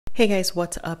Hey guys,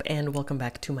 what's up and welcome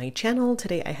back to my channel.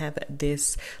 Today I have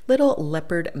this little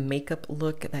leopard makeup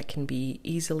look that can be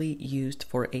easily used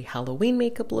for a Halloween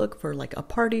makeup look for like a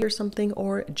party or something,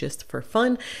 or just for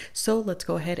fun. So let's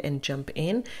go ahead and jump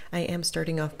in. I am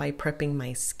starting off by prepping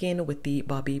my skin with the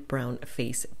Bobbi Brown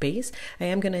face base. I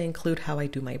am going to include how I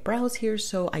do my brows here,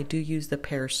 so I do use the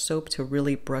Pears Soap to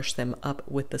really brush them up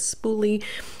with the spoolie,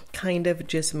 kind of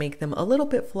just make them a little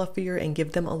bit fluffier and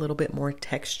give them a little bit more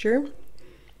texture.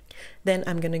 Then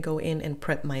I'm going to go in and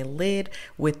prep my lid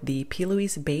with the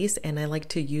Plouise Base, and I like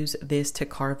to use this to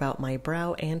carve out my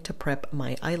brow and to prep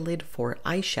my eyelid for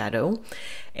eyeshadow.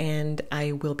 And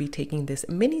I will be taking this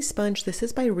mini sponge. This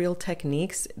is by Real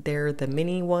Techniques. They're the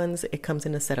mini ones. It comes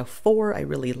in a set of 4. I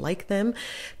really like them.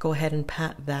 Go ahead and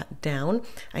pat that down.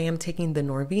 I am taking the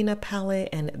Norvina palette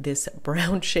and this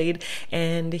brown shade.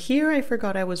 And here I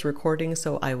forgot I was recording,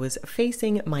 so I was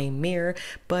facing my mirror,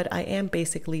 but I am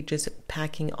basically just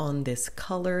packing on this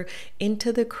color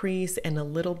into the crease and a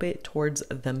little bit towards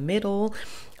the middle.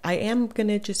 I am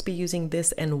gonna just be using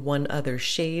this and one other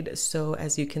shade, so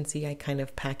as you can see I kind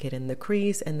of pack it in the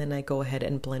crease and then I go ahead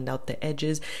and blend out the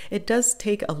edges. It does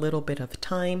take a little bit of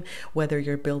time, whether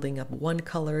you're building up one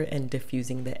color and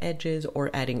diffusing the edges or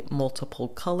adding multiple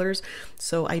colors,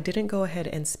 so I didn't go ahead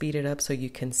and speed it up so you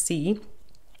can see.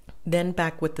 Then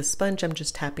back with the sponge, I'm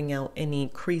just tapping out any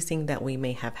creasing that we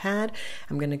may have had.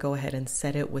 I'm going to go ahead and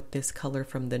set it with this color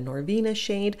from the Norvina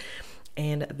shade,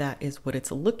 and that is what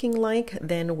it's looking like.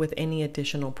 Then with any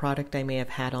additional product I may have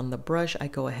had on the brush, I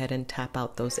go ahead and tap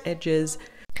out those edges.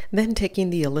 Then taking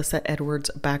the Alyssa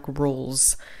Edwards Back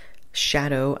Rolls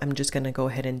shadow, I'm just going to go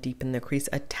ahead and deepen the crease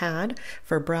a tad.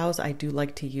 For brows, I do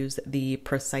like to use the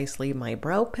Precisely My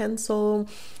Brow Pencil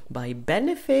by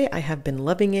Benefit. I have been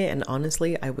loving it, and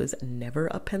honestly, I was never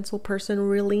a pencil person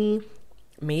really.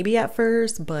 Maybe at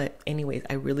first, but anyways,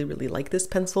 I really like this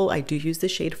pencil. I do use the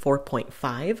shade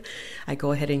 4.5. I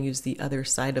go ahead and use the other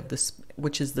side of this,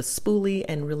 which is the spoolie,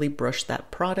 and really brush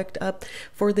that product up.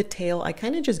 For the tail, I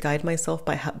kind of just guide myself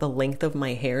by the length of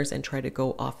my hairs and try to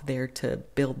go off there to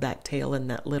build that tail and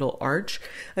that little arch.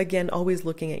 Again, always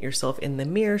looking at yourself in the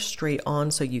mirror straight on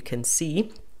so you can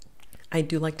see. I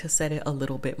do like to set it a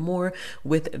little bit more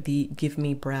with the Give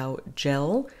Me Brow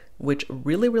Gel, which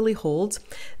really holds.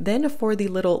 Then for the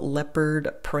little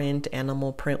leopard print,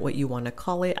 animal print, what you want to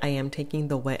call it, I am taking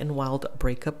the Wet n Wild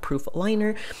Breakup Proof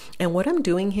Liner. And what I'm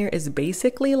doing here is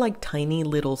basically like tiny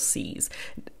little C's.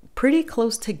 Pretty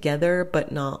close together,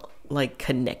 but not like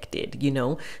connected, you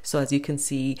know? So as you can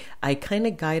see, I kind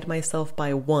of guide myself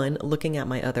by one, looking at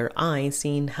my other eye,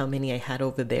 seeing how many I had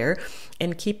over there,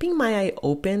 and keeping my eye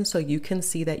open so you can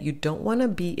see that you don't want to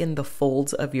be in the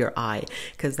folds of your eye,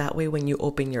 because that way when you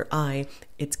open your eye,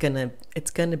 it's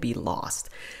gonna be lost.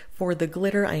 For the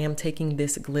glitter, I am taking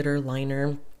this glitter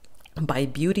liner by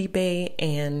Beauty Bay,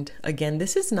 and again,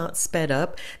 this is not sped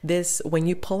up. This, when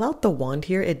you pull out the wand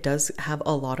here, it does have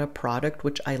a lot of product,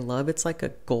 which I love. It's like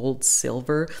a gold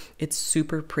silver. It's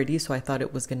super pretty, so I thought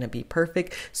it was going to be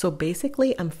perfect. So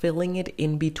basically I'm filling it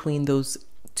in between those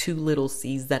two little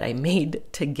C's that I made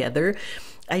together.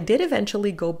 I did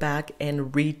eventually go back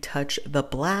and retouch the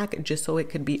black just so it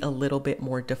could be a little bit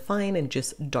more defined and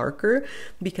just darker,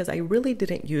 because I really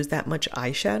didn't use that much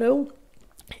eyeshadow.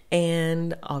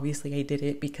 And obviously I did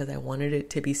it because I wanted it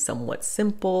to be somewhat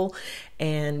simple,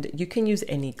 and you can use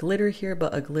any glitter here,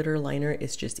 but a glitter liner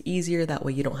is just easier. That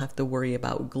way you don't have to worry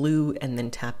about glue and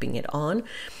then tapping it on.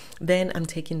 Then I'm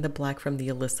taking the black from the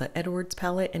Alyssa Edwards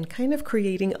palette and kind of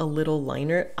creating a little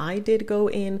liner. I did go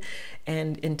in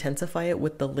and intensify it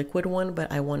with the liquid one,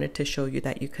 but I wanted to show you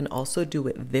that you can also do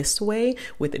it this way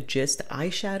with just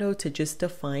eyeshadow to just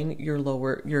define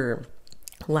your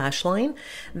lash line.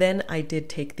 Then I did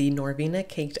take the Norvina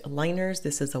Caked Liners.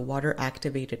 This is a water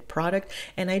activated product,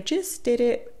 and I just did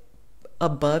it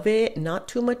above it, not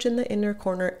too much in the inner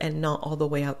corner and not all the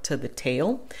way out to the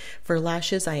tail. For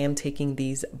lashes, I am taking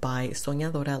these by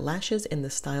Soñadora Lashes in the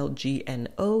style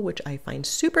GNO, which I find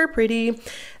super pretty.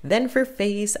 Then for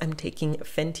face, I'm taking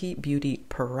Fenty Beauty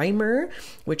Primer,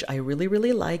 which I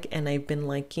really like, and I've been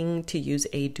liking to use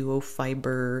a duo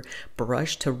fiber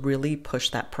brush to really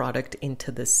push that product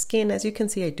into the skin. As you can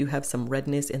see, I do have some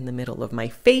redness in the middle of my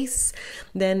face.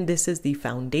 Then this is the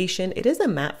foundation. It is a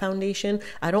matte foundation.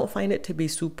 I don't find it to be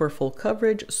super full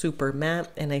coverage, super matte,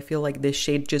 and I feel like this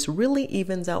shade just really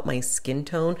evens out my skin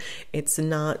tone. It's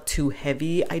not too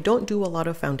heavy. I don't do a lot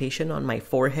of foundation on my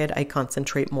forehead. I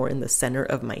concentrate more in the center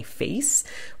of my face,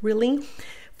 really.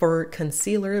 For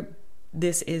concealer,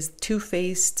 this is Too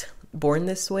Faced Born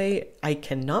This Way. I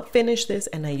cannot finish this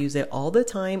and I use it all the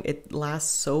time. It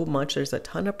lasts so much. There's a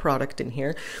ton of product in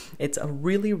here. It's a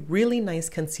really, really nice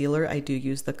concealer. I do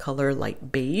use the color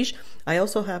light beige. I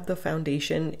also have the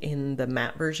foundation in the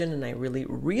matte version and I really,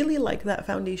 really like that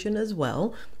foundation as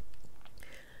well.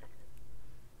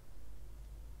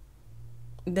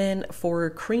 Then for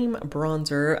cream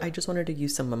bronzer, I just wanted to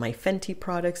use some of my Fenty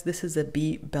products. This is a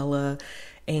Beat Bella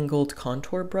angled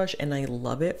contour brush and I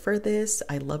love it for this.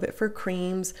 I love it for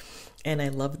creams and I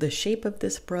love the shape of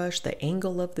this brush, the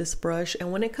angle of this brush.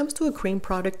 And when it comes to a cream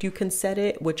product, you can set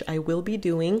it, which I will be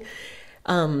doing.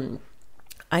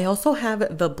 I also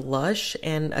have the blush,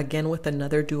 and again with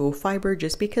another duo fiber,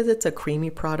 just because it's a creamy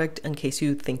product in case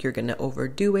you think you're gonna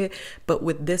overdo it. But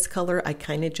with this color, I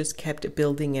kind of just kept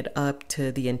building it up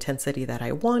to the intensity that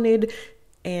I wanted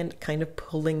and kind of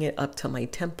pulling it up to my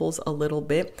temples a little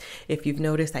bit. If you've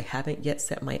noticed, I haven't yet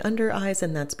set my under eyes,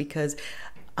 and that's because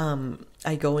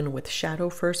I go in with shadow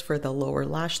first for the lower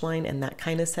lash line, and that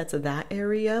kind of sets that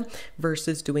area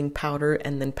versus doing powder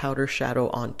and then powder shadow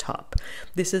on top.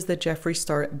 This is the Jeffree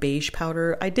Star beige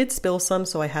powder. I did spill some,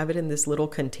 so I have it in this little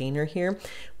container here.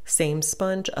 Same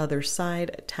sponge, other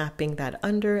side, tapping that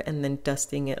under and then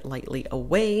dusting it lightly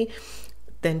away.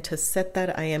 Then to set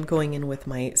that, I am going in with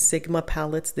my Sigma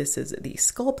palettes. This is the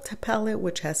Sculpt palette,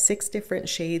 which has 6 different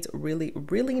shades. Really,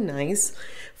 really nice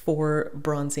for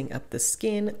bronzing up the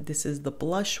skin. This is the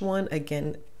blush one.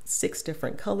 Again, 6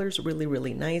 different colors. Really,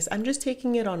 really nice. I'm just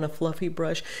taking it on a fluffy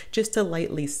brush just to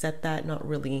lightly set that, not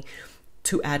really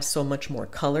to add so much more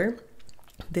color.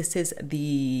 This is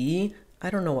the... I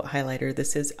don't know what highlighter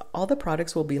this is. All the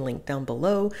products will be linked down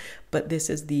below, but this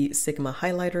is the Sigma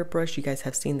highlighter brush. You guys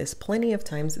have seen this plenty of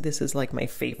times. This is like my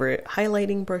favorite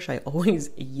highlighting brush. I always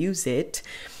use it.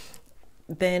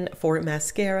 Then for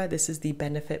mascara, this is the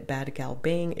Benefit Bad Gal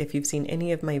Bang. If you've seen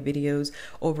any of my videos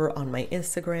over on my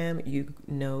Instagram, you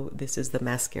know this is the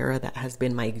mascara that has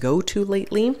been my go-to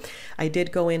lately. I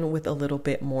did go in with a little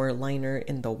bit more liner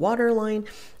in the waterline,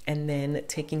 and then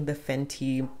taking the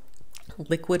Fenty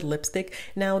liquid lipstick.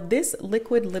 Now this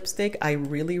liquid lipstick I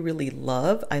really, really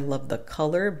love. I love the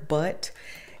color, but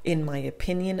in my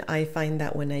opinion, I find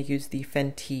that when I use the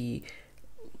Fenty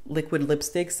liquid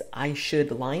lipsticks, I should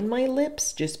line my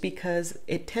lips just because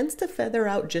it tends to feather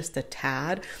out just a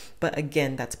tad. But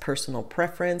again, that's personal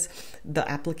preference. The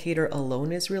applicator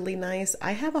alone is really nice.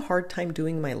 I have a hard time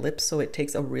doing my lips, so it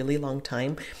takes a really long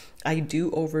time. I do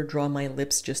overdraw my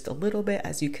lips just a little bit,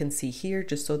 as you can see here,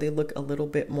 just so they look a little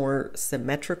bit more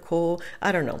symmetrical.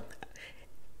 I don't know,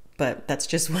 but that's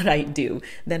just what I do.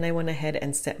 Then I went ahead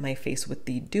and set my face with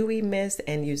the Dewy Mist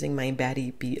and using my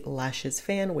Baddie Beat Lashes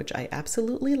fan, which I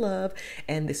absolutely love.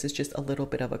 And this is just a little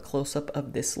bit of a close-up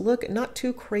of this look. Not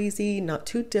too crazy, not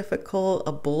too difficult,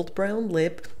 a bold brown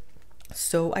lip.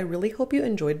 So I really hope you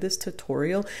enjoyed this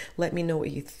tutorial. Let me know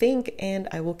what you think, and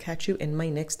I will catch you in my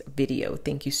next video.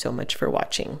 Thank you so much for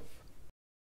watching.